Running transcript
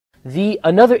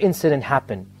another incident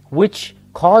happened, which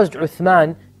caused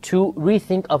Uthman to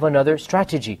rethink of another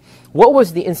strategy. What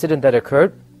was the incident that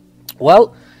occurred?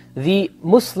 Well, the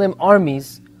Muslim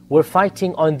armies were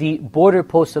fighting on the border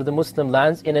posts of the Muslim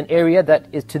lands in an area that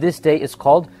is to this day is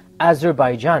called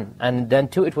Azerbaijan, and then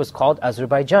too it was called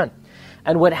Azerbaijan.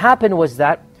 And what happened was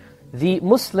that the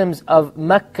Muslims of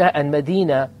Mecca and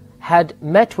Medina had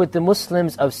met with the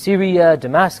Muslims of Syria,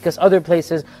 Damascus, other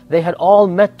places. They had all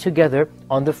met together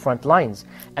on the front lines.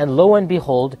 And lo and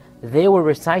behold, they were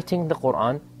reciting the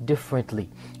Qur'an differently.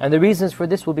 And the reasons for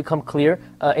this will become clear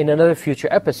in another future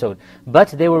episode. But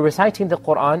they were reciting the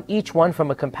Qur'an, each one from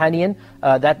a companion,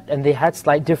 and they had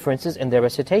slight differences in their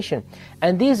recitation.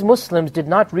 And these Muslims did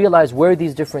not realize where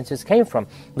these differences came from.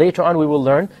 Later on we will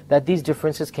learn that these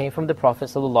differences came from the Prophet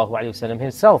ﷺ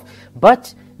himself.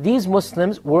 But these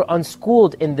Muslims were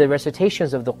unschooled in the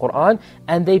recitations of the Qur'an,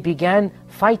 and they began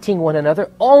fighting one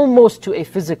another almost to a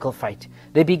physical fight.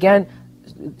 They began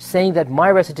saying that my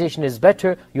recitation is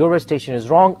better, your recitation is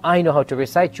wrong, I know how to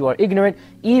recite, you are ignorant,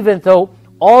 even though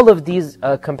all of these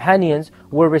companions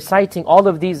were reciting, all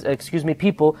of these,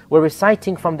 people were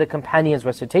reciting from the companions'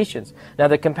 recitations. Now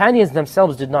the companions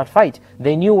themselves did not fight,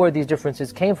 they knew where these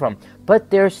differences came from. But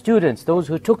their students, those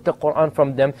who took the Qur'an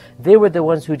from them, they were the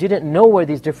ones who didn't know where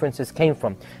these differences came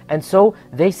from. And so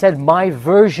they said, my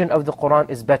version of the Qur'an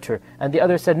is better. And the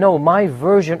other said, no, my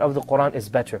version of the Qur'an is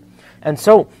better. And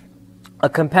so a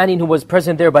companion who was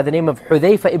present there by the name of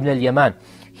Hudhayfa ibn al-Yaman,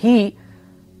 he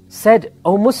said,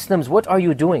 O Muslims, what are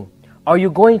you doing? Are you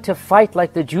going to fight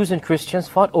like the Jews and Christians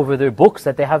fought over their books,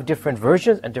 that they have different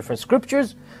versions and different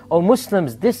scriptures? O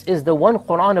Muslims, this is the one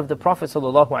Qur'an of the Prophet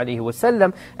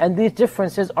ﷺ, and these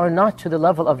differences are not to the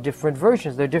level of different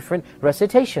versions, they're different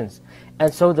recitations.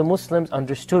 And so the Muslims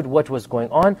understood what was going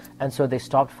on, and so they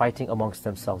stopped fighting amongst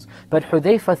themselves. But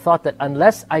Hudhayfa thought that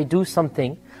unless I do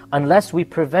something, unless we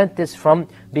prevent this from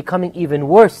becoming even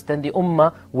worse, then the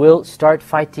ummah will start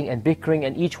fighting and bickering,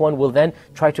 and each one will then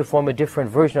try to form a different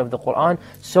version of the Qur'an.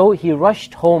 So he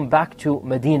rushed home back to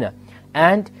Medina,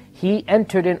 and he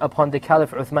entered in upon the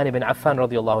Caliph Uthman ibn Affan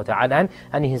radiallahu ta'ala,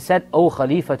 and he said, O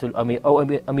Khalifatul Amir, O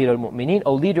Amir al-Mu'mineen,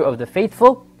 O leader of the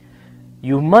faithful,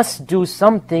 you must do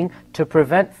something to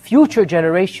prevent future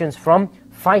generations from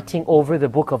fighting over the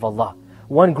book of Allah.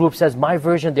 One group says my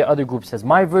version, the other group says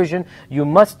my version. You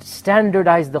must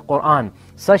standardize the Qur'an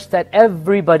such that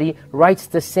everybody writes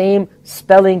the same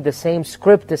spelling, the same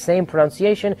script, the same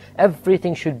pronunciation.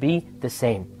 Everything should be the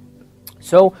same.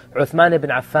 So Uthman ibn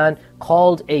Affan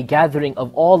called a gathering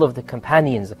of all of the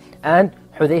companions, and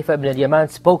Hudhayfa ibn al-Yaman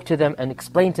spoke to them and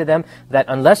explained to them that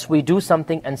unless we do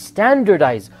something and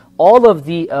standardize all of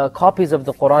the copies of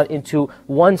the Qur'an into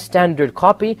one standard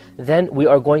copy, then we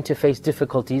are going to face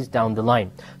difficulties down the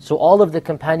line. So all of the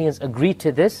companions agreed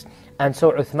to this, and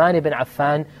so Uthman ibn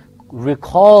Affan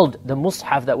recalled the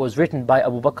mushaf that was written by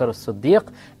Abu Bakr as-Siddiq,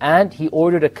 and he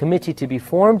ordered a committee to be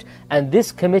formed, and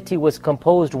this committee was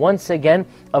composed once again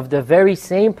of the very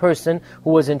same person who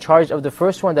was in charge of the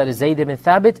first one, that is Zayd ibn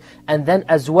Thabit, and then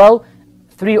as well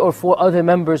 3 or 4 other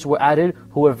members were added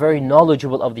who were very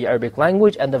knowledgeable of the Arabic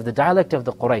language and of the dialect of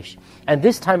the Quraysh. And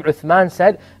this time Uthman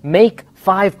said, make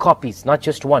 5 copies, not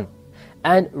just one,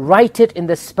 and write it in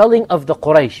the spelling of the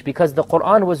Quraysh, because the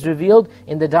Qur'an was revealed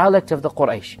in the dialect of the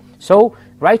Quraysh. So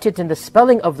write it in the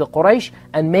spelling of the Quraysh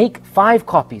and make 5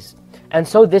 copies. And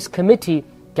so this committee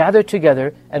gathered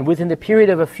together, and within the period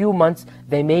of a few months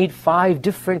they made 5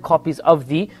 different copies of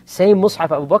the same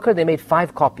Mus'haf Abu Bakr. They made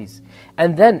 5 copies.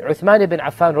 And then Uthman ibn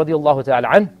Affan radiallahu ta'ala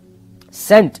an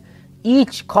sent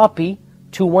each copy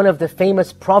to one of the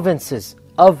famous provinces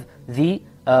of the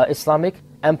Islamic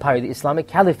Empire, the Islamic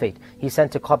Caliphate. He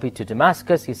sent a copy to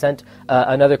Damascus, he sent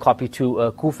another copy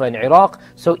to Kufa in Iraq.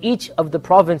 So each of the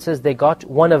provinces, they got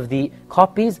one of the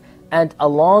copies, and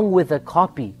along with a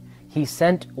copy, he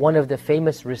sent one of the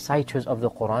famous reciters of the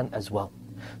Qur'an as well.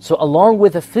 So along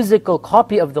with a physical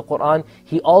copy of the Qur'an,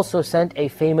 he also sent a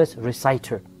famous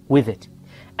reciter with it.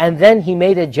 And then he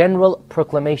made a general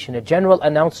proclamation, a general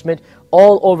announcement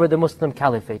all over the Muslim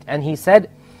Caliphate. And he said,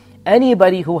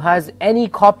 anybody who has any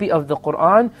copy of the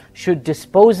Qur'an should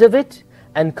dispose of it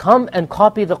and come and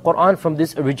copy the Qur'an from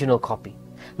this original copy.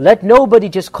 Let nobody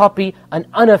just copy an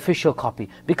unofficial copy,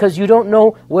 because you don't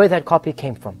know where that copy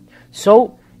came from.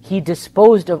 So he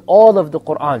disposed of all of the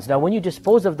Qur'ans. Now when you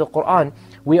dispose of the Qur'an,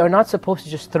 We are not supposed to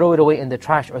just throw it away in the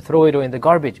trash or throw it away in the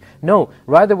garbage. No,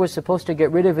 rather we're supposed to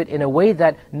get rid of it in a way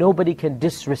that nobody can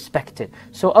disrespect it.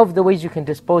 So of the ways you can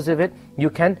dispose of it, you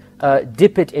can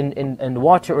dip it in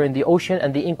water or in the ocean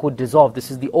and the ink would dissolve.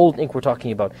 This is the old ink we're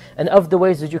talking about. And of the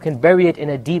ways that you can bury it in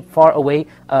a deep, far away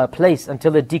place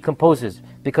until it decomposes.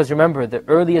 Because remember, the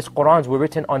earliest Qur'ans were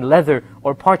written on leather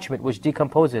or parchment which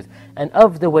decomposes. And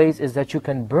of the ways is that you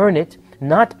can burn it,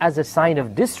 not as a sign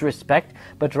of disrespect,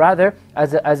 but rather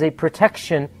as a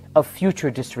protection of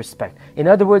future disrespect. In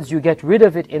other words, you get rid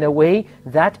of it in a way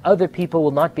that other people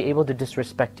will not be able to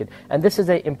disrespect it. And this is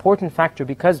an important factor,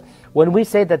 because when we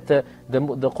say that the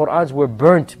Qur'ans were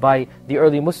burnt by the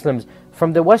early Muslims,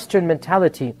 from the Western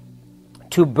mentality,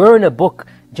 to burn a book,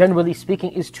 generally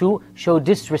speaking, is to show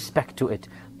disrespect to it.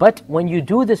 But when you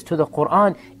do this to the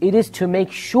Qur'an, it is to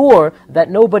make sure that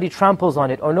nobody tramples on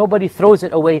it or nobody throws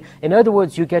it away. In other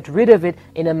words, you get rid of it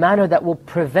in a manner that will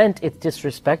prevent its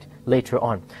disrespect later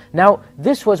on. Now,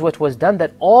 this was what was done,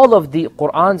 that all of the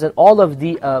Qur'ans and all of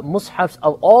the mushafs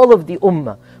of all of the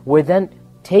ummah were then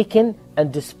taken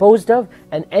and disposed of,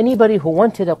 and anybody who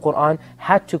wanted a Qur'an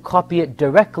had to copy it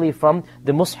directly from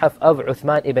the mushaf of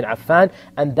Uthman ibn Affan,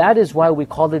 and that is why we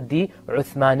call it the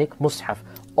Uthmanic mushaf.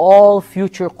 All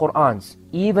future Qur'ans,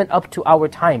 even up to our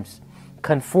times,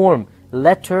 conform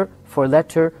letter for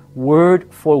letter,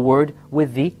 word for word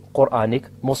with the Qur'anic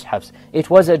mushafs. It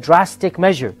was a drastic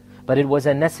measure, but it was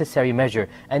a necessary measure.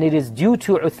 And it is due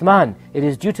to Uthman, it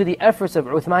is due to the efforts of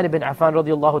Uthman ibn Affan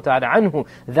radiallahu ta'ala anhu,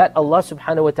 that Allah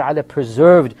subhanahu wa ta'ala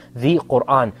preserved the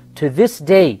Qur'an. To this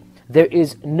day, there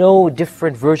is no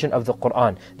different version of the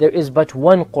Qur'an. There is but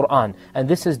one Qur'an. And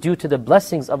this is due to the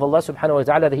blessings of Allah subhanahu wa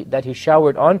ta'ala that He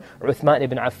showered on Uthman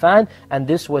ibn Affan. And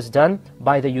this was done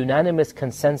by the unanimous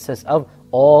consensus of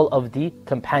all of the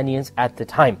companions at the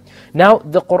time. Now,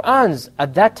 the Qur'ans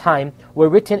at that time were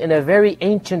written in a very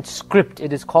ancient script.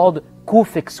 It is called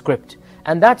Kufic script.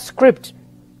 And that script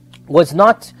was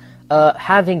not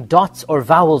having dots or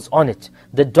vowels on it.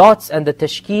 The dots and the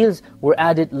tashkils were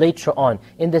added later on,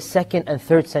 in the 2nd and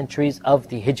 3rd centuries of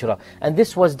the Hijrah. And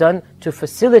this was done to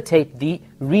facilitate the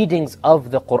readings of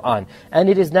the Qur'an. And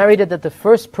it is narrated that the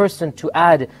first person to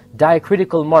add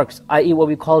diacritical marks, i.e. what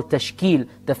we call tashkil,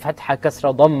 the fatha,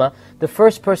 kasra, dhamma, the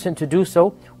first person to do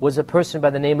so was a person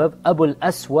by the name of Abu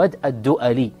al-Aswad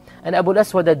ad-Du'ali. And Abu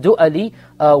al-Aswad ad-Du'ali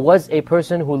was a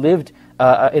person who lived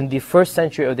in the 1st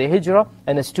century of the Hijrah,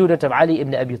 and a student of Ali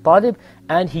ibn Abi Talib,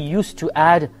 and he used to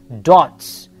add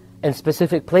dots in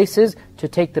specific places to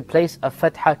take the place of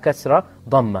fatha, kasra,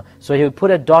 dhamma. So he would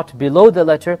put a dot below the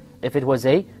letter if it was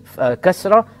a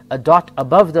kasra, a dot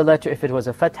above the letter if it was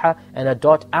a fatha, and a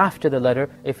dot after the letter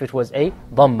if it was a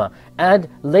dhamma. And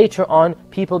later on,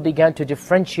 people began to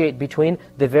differentiate between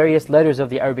the various letters of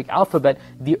the Arabic alphabet.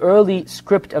 The early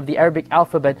script of the Arabic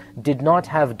alphabet did not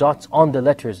have dots on the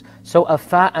letters. So a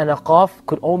fa and a qaf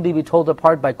could only be told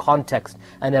apart by context,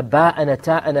 and a ba and a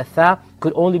ta and a tha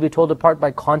could only be told apart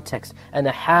by context, and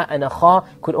a ha and a kha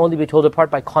could only be told apart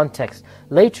by context.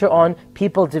 Later on,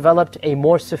 people developed a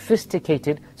more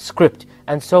sophisticated script.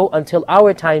 And so until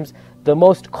our times, the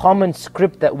most common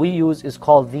script that we use is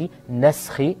called the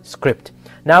Naskhi script.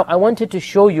 Now, I wanted to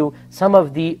show you some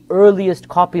of the earliest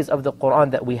copies of the Qur'an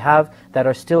that we have that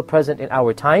are still present in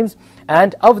our times.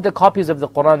 And of the copies of the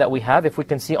Qur'an that we have, if we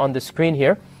can see on the screen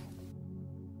here,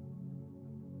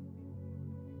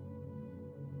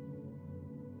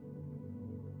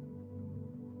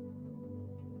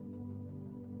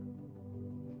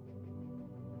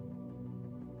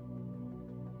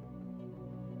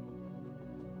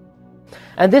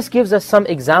 and this gives us some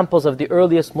examples of the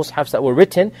earliest mushafs that were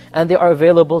written, and they are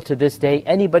available to this day.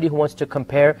 Anybody who wants to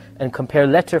compare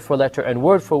letter for letter and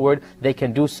word for word, they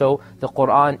can do so. The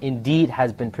Qur'an indeed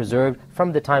has been preserved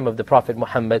from the time of the Prophet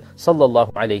Muhammad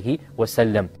sallallahu alaihi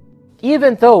wasallam.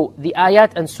 Even though the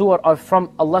ayat and surah are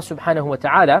from Allah subhanahu wa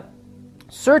ta'ala,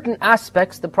 certain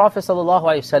aspects the Prophet sallallahu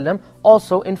alaihi wasallam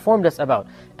also informed us about.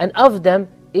 And of them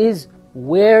is,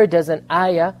 where does an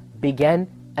ayah begin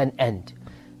and end?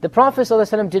 The Prophet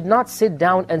ﷺ did not sit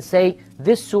down and say,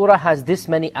 this surah has this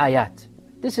many ayat.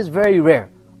 This is very rare.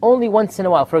 Only once in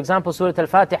a while. For example, Surah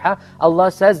Al-Fatiha,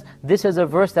 Allah says, this is a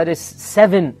verse that is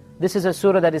 7. This is a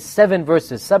surah that is 7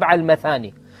 verses, Sab'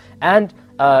 al-Mathani. And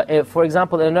for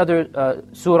example, in another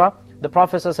surah, the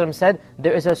Prophet ﷺ said,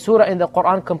 there is a surah in the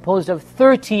Qur'an composed of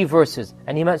 30 verses.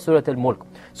 And he meant Surah Al-Mulk.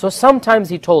 So sometimes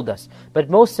he told us, but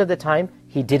most of the time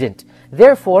he didn't.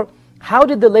 Therefore, how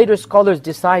did the later scholars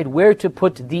decide where to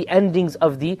put the endings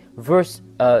of the verse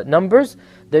numbers?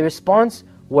 The response,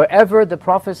 wherever the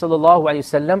Prophet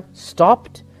ﷺ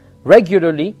stopped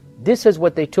regularly This is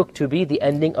what they took to be the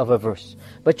ending of a verse.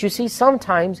 But you see,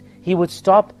 sometimes he would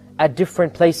stop at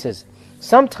different places.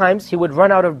 Sometimes he would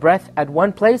run out of breath at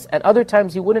one place, and other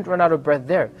times he wouldn't run out of breath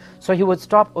there. So he would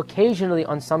stop occasionally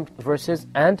on some verses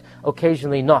and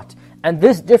occasionally not. And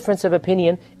this difference of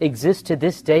opinion exists to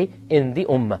this day in the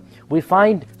Ummah. We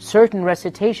find certain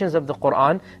recitations of the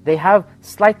Qur'an, they have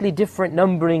slightly different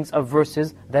numberings of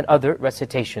verses than other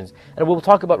recitations. And we'll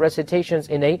talk about recitations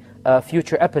in a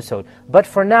future episode. But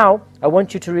for now, I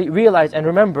want you to realize and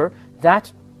remember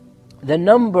that the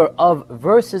number of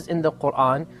verses in the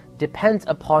Qur'an depends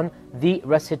upon the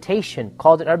recitation,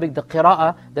 called in Arabic the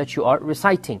qira'ah that you are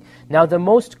reciting. Now the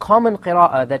most common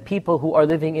qira'ah that people who are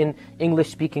living in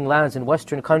English-speaking lands in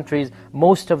Western countries,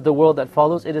 most of the world that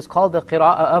follows, it is called the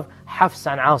qira'ah of Hafs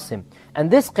and Asim. And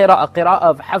this qira'ah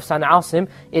of Hafs and Asim,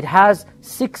 it has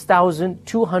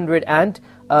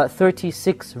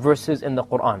 6,236 verses in the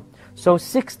Qur'an. So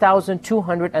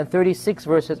 6,236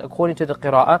 verses according to the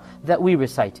qira'ah that we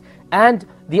recite. And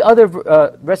the other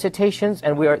recitations,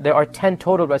 and there are 10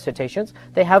 total recitations,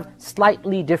 they have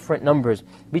slightly different numbers,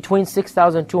 between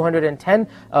 6,210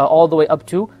 all the way up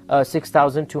to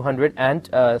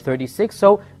 6,236.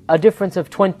 So a difference of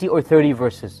 20 or 30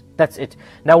 verses. That's it.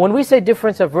 Now when we say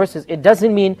difference of verses, it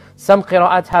doesn't mean some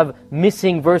qira'at have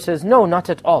missing verses. No, not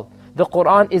at all. The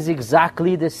Qur'an is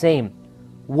exactly the same.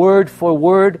 Word for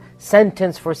word,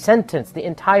 sentence for sentence. The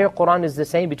entire Qur'an is the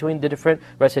same between the different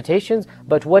recitations.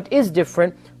 But what is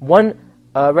different, one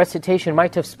recitation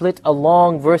might have split a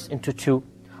long verse into two.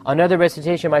 Another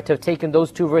recitation might have taken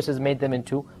those two verses, made them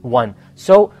into one.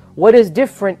 So what is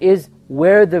different is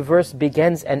where the verse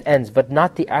begins and ends, but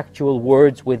not the actual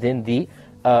words within the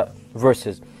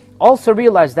verses. Also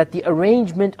realize that the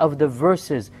arrangement of the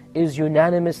verses is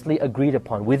unanimously agreed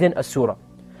upon within a surah.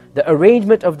 The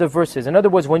arrangement of the verses, in other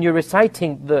words, when you're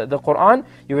reciting the Qur'an,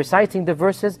 you're reciting the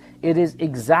verses, it is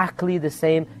exactly the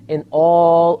same in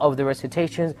all of the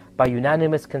recitations by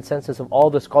unanimous consensus of all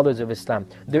the scholars of Islam.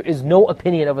 There is no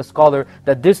opinion of a scholar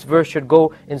that this verse should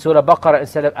go in Surah Baqarah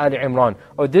instead of Ali Imran,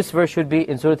 or this verse should be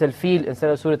in Surah Al-Fil instead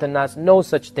of Surah Al-Nas. No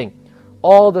such thing.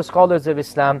 All the scholars of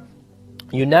Islam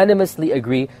unanimously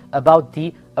agree about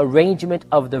the arrangement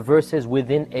of the verses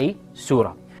within a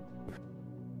surah.